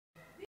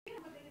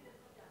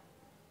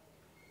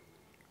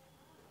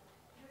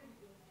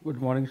Good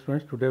morning,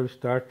 students. Today we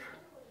start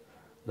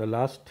the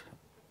last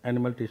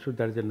animal tissue,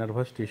 that is the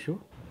nervous tissue.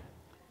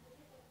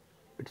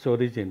 Its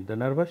origin. The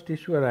nervous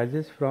tissue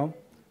arises from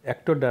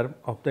ectoderm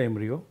of the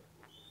embryo.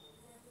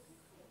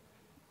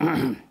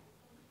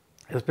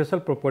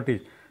 Special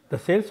properties. The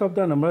cells of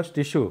the nervous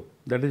tissue,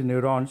 that is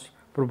neurons,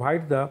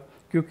 provide the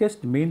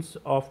quickest means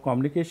of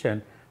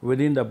communication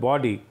within the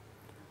body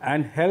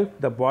and help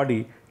the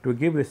body to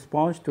give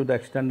response to the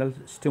external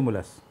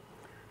stimulus.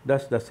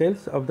 Thus, the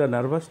cells of the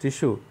nervous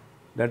tissue,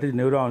 that is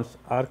neurons,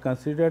 are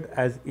considered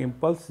as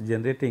impulse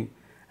generating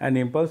and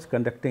impulse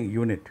conducting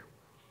unit.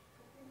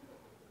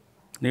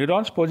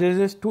 Neurons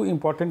possesses two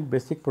important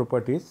basic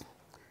properties,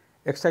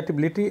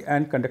 excitability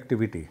and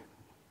conductivity.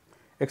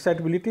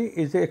 Excitability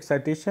is the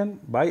excitation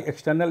by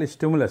external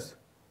stimulus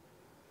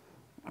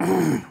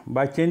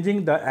by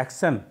changing the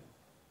action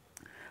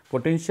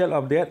potential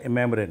of their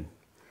membrane.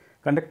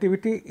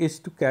 Conductivity is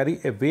to carry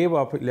a wave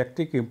of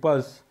electric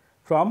impulse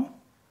from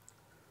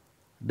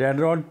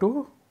dendron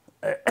to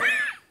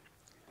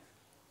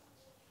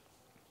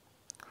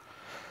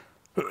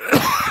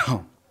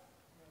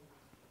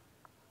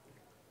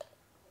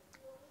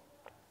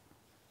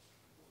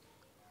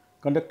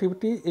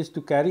Conductivity is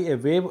to carry a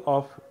wave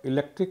of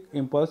electric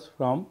impulse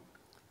from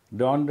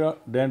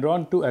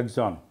dendron to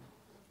axon.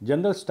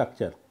 General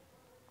structure.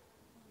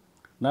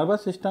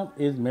 Nervous system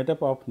is made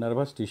up of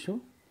nervous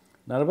tissue.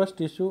 Nervous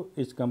tissue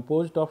is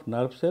composed of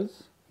nerve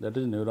cells, that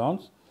is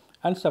neurons,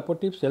 and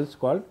supportive cells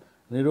called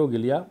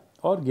neuroglia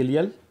or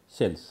glial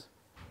cells.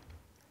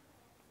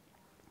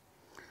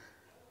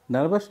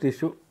 Nervous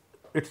tissue,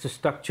 its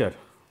structure.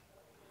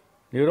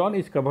 Neuron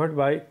is covered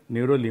by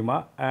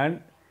neurolemma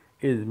and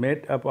is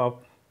made up of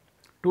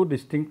two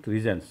distinct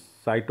regions,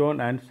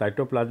 cytone and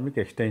cytoplasmic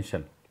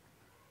extension.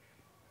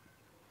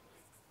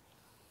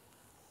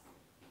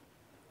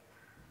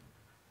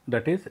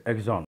 That is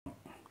axon.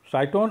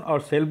 Cytone or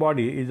cell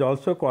body is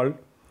also called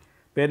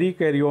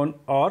perikaryon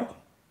or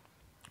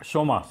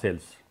soma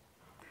cells.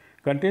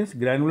 Contains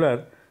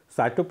granular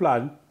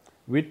cytoplasm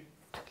with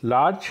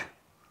large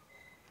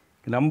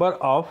number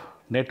of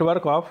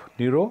network of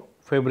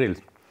neurofibrils.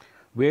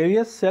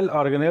 Various cell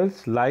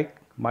organelles like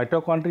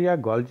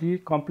mitochondria,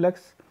 Golgi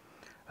complex,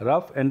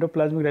 rough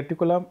endoplasmic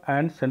reticulum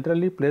and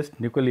centrally placed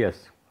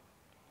nucleus.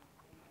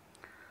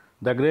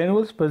 The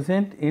granules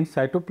present in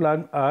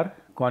cytoplasm are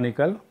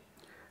conical,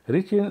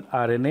 rich in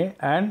RNA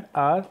and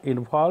are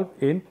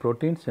involved in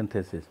protein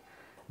synthesis.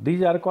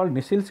 These are called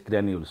Nissel's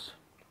granules.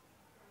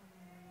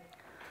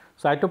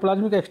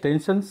 Cytoplasmic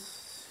extensions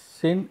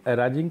seen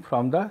arising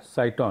from the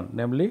cytone,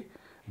 namely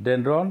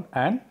dendron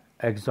and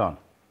axon.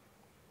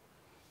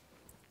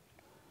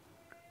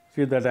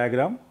 See the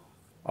diagram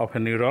of a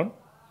neuron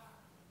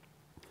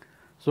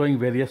showing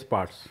various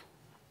parts.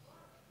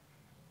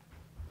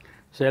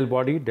 Cell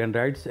body,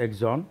 dendrites,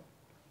 axon,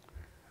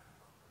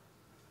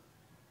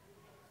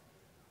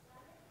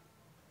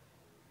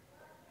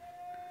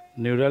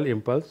 neural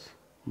impulse,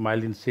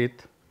 myelin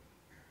sheath,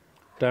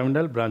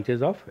 terminal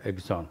branches of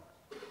axon.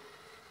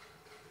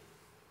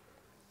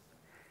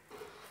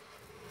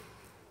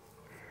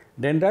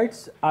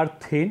 Dendrites are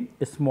thin,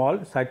 small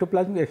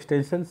cytoplasmic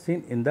extensions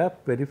seen in the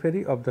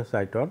periphery of the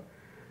cytone.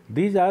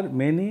 These are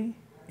many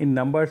in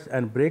numbers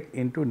and break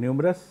into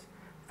numerous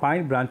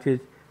fine branches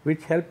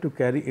which help to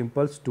carry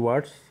impulse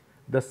towards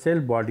the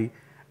cell body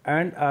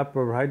and are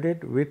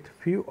provided with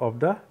few of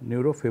the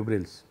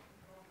neurofibrils.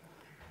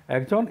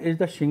 Axon is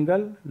the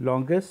single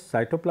longest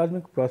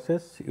cytoplasmic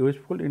process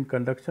useful in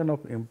conduction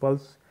of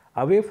impulse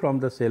away from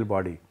the cell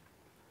body.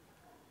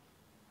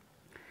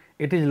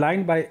 It is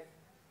lined by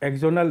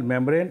axonal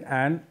membrane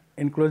and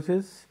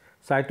encloses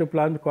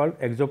cytoplasm called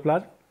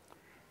exoplasm.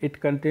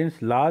 It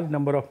contains large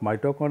number of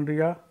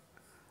mitochondria,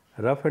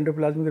 rough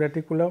endoplasmic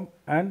reticulum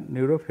and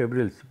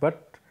neurofibrils,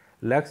 but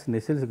lacks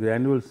Nissel's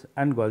granules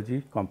and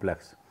Golgi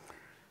complex.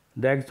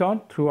 The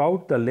axon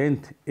throughout the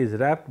length is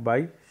wrapped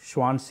by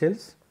Schwann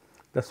cells.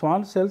 The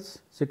Schwann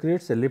cells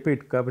secretes a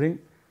lipid covering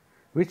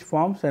which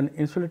forms an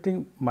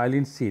insulating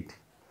myelin sheath.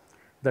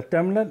 The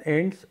terminal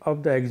ends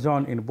of the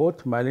axon in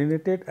both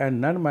myelinated and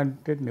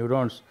non-myelinated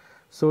neurons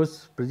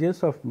shows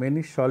presence of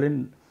many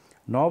Scholin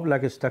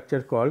knob-like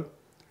structure called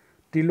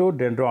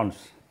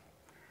telodendrons.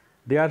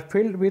 They are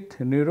filled with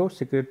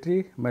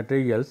neurosecretory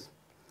materials,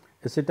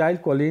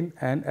 acetylcholine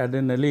and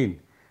adrenaline,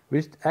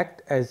 which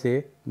act as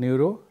a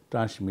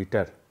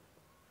neurotransmitter.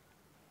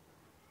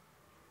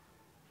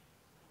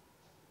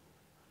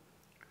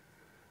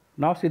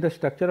 Now see the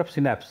structure of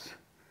synapse.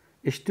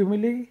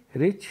 Stimuli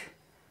reach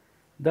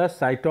the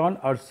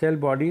cytone or cell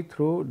body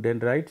through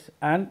dendrites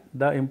and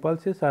the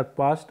impulses are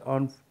passed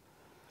on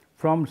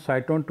from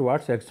cytone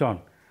towards axon.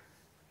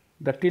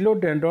 The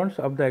telodendrons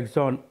of the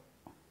axon,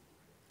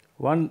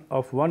 one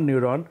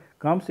neuron,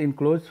 comes in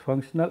close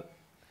functional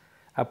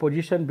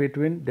apposition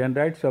between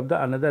dendrites of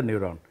the another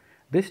neuron.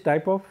 This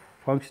type of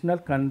functional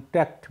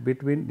contact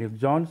between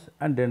axons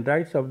and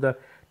dendrites of the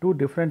two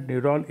different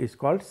neurons is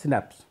called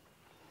synapse.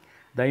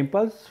 The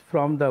impulse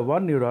from the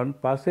one neuron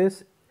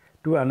passes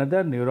to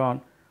another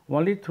neuron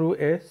only through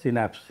a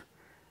synapse.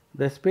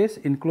 The space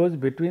enclosed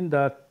between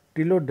the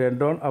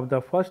telodendron of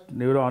the first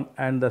neuron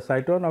and the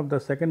cyton of the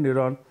second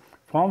neuron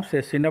forms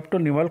a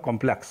synaptoneural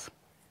complex.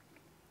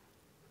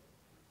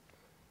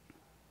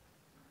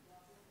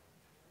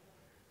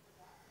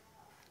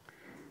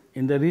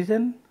 In the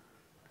region,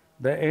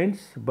 the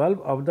ends bulb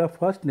of the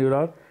first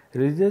neuron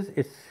releases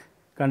its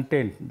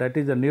content, that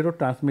is the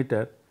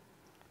neurotransmitter,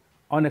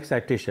 on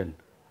excitation.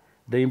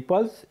 The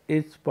impulse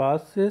is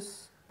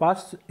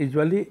passed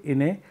usually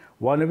in a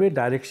one-way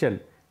direction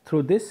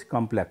through this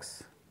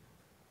complex.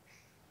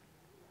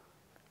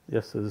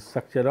 Yes, the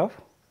structure of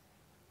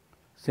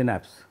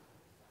synapse.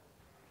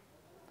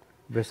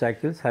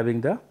 Vesicles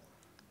having the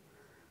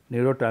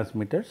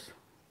neurotransmitters,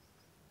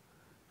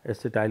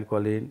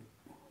 acetylcholine,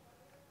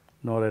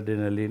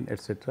 noradrenaline,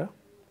 etc.,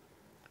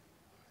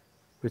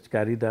 which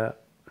carry the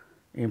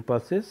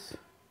impulses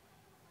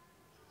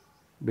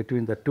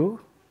between the two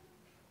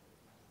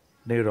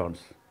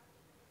neurons.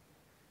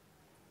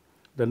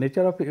 The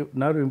nature of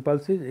nerve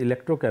impulse is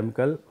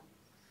electrochemical.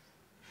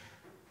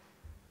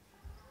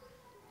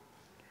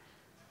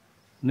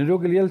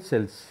 Neuroglial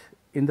cells.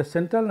 In the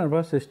central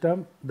nervous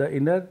system, the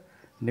inner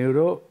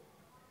neuronal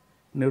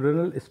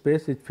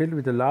space is filled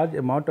with a large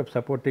amount of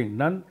supporting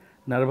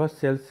non-nervous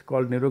cells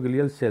called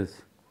neuroglial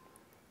cells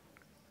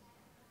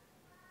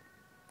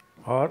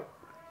or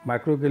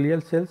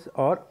microglial cells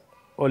or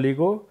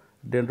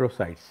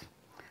oligodendrocytes.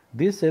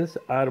 These cells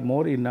are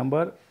more in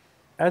number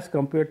as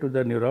compared to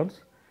the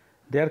neurons.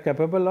 They are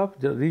capable of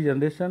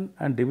regeneration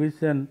and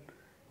division,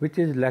 which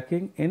is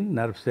lacking in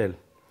nerve cell.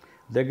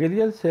 The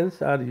glial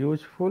cells are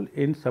useful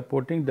in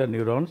supporting the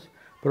neurons,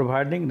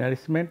 providing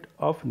nourishment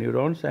of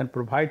neurons and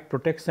provide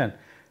protection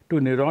to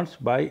neurons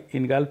by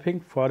engulfing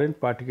foreign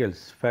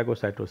particles,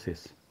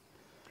 phagocytosis.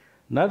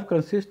 Nerve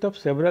consists of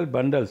several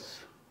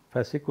bundles,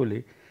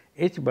 fasciculi.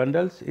 Each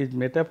bundle is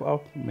made up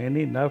of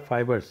many nerve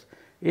fibers.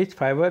 Each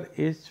fiber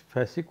is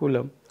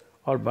fasciculum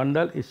or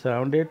bundle is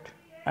surrounded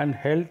and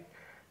held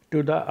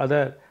to the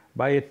other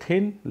by a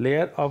thin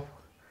layer of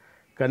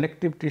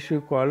connective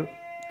tissue called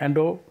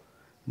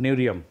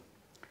endoneurium.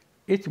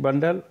 Each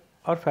bundle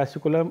or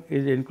fasciculum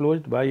is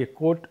enclosed by a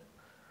coat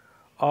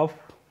of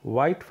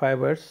white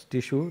fibrous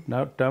tissue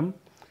termed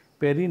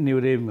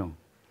perineurium.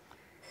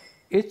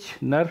 Each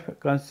nerve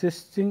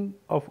consisting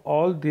of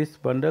all these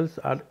bundles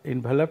are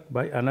enveloped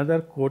by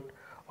another coat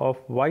of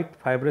white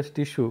fibrous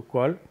tissue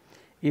called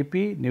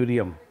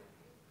epineurium.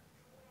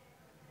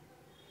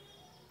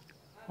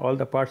 All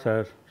the parts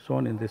are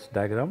shown in this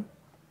diagram.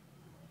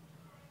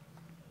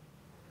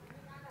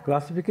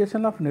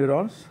 Classification of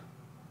neurons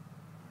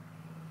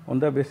on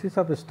the basis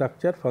of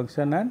structure,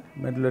 function and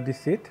medullary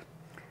sheath.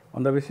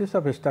 On the basis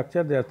of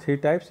structure, there are three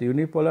types: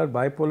 unipolar,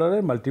 bipolar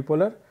and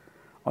multipolar.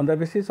 On the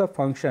basis of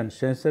function,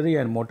 sensory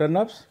and motor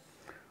nerves.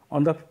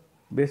 On the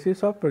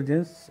basis of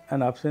presence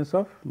and absence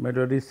of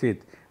medullary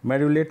sheath,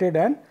 medulated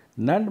and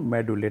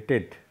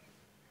non-medulated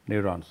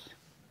neurons.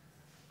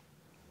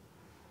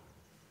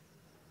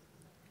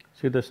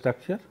 See the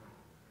structure.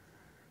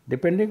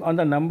 Depending on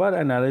the number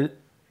and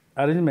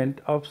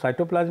arrangement of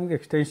cytoplasmic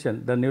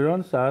extension, the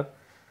neurons are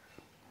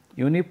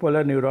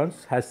unipolar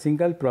neurons has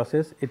single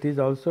process. It is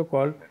also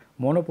called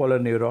monopolar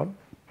neuron.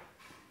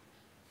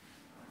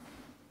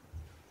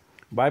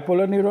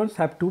 Bipolar neurons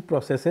have two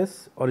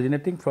processes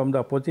originating from the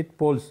opposite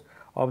poles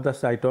of the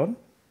cyton,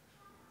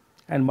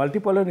 and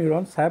multipolar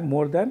neurons have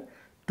more than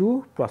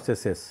two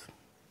processes.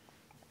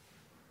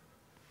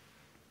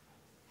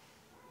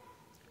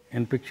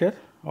 In picture,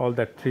 all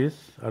the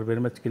trees are very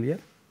much clear.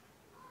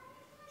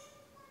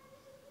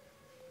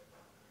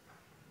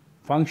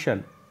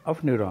 Function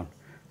of neuron.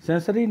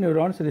 Sensory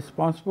neurons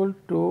responsible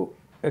to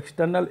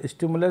external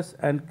stimulus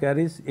and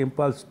carries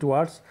impulse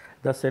towards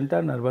the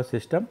central nervous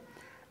system.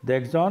 The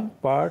axon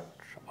part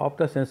of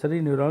the sensory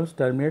neurons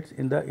terminates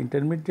in the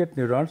intermediate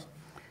neurons,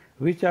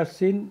 which are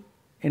seen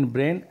in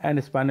brain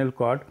and spinal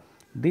cord.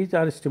 These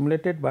are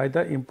stimulated by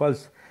the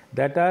impulse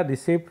that are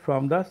received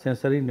from the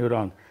sensory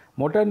neuron.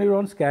 Motor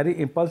neurons carry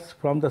impulse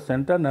from the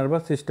central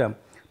nervous system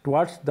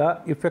towards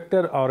the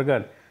effector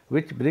organ,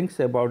 which brings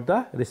about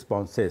the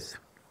responses.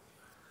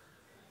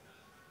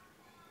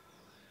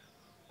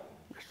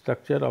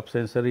 Structure of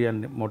sensory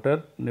and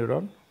motor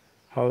neuron,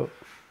 how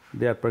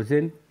they are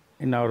present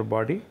in our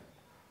body.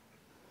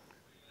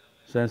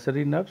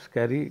 Sensory nerves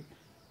carry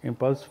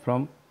impulse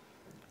from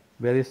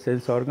various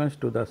sense organs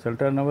to the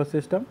central nervous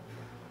system,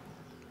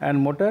 and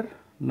motor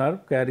nerve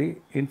carry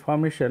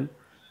information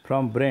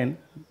from brain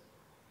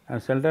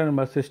and central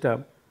nervous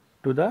system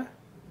to the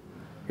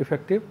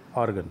effective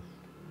organ.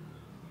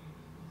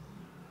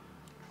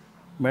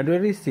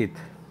 Medullary sheath.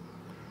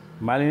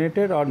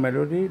 Myelinated or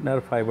medullary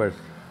nerve fibers.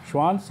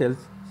 Schwann cells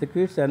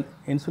secretes an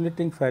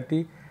insulating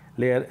fatty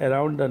layer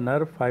around the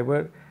nerve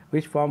fiber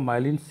which form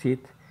myelin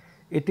sheath.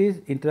 It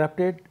is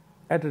interrupted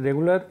at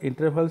regular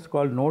intervals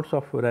called nodes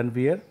of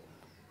Ranvier.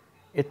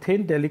 A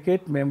thin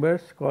delicate member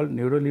called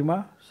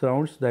neurolima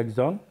surrounds the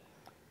axon.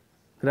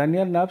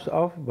 Cranial nerves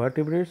of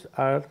vertebrates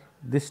are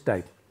this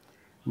type.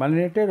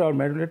 Myelinated or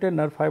medullated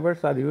nerve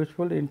fibers are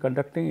useful in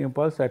conducting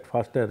impulse at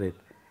faster rate.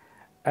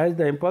 As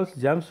the impulse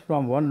jumps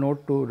from one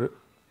node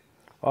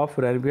of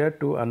Ranvier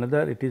to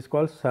another, it is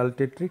called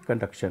saltatory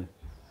conduction.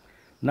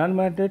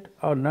 Non-modulated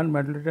or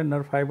non-modulated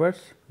nerve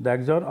fibers, the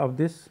axon of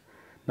these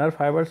nerve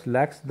fibers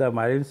lacks the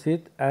myelin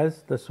sheath,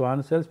 as the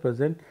Schwann cells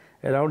present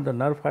around the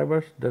nerve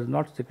fibers does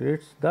not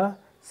secrete the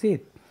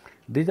sheath.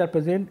 These are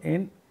present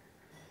in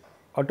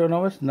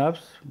autonomous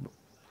nerves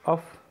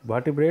of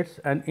vertebrates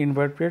and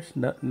invertebrates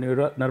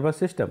nervous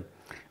system.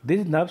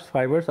 These nerve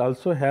fibers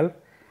also help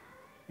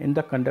in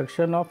the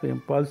conduction of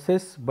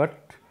impulses,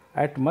 but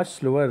at much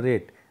slower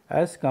rate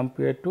as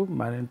compared to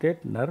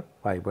myelinated nerve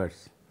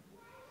fibers.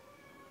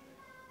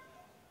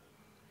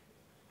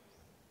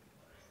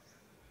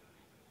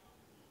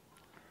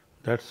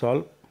 That's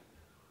all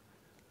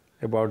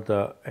about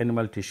the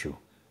animal tissue.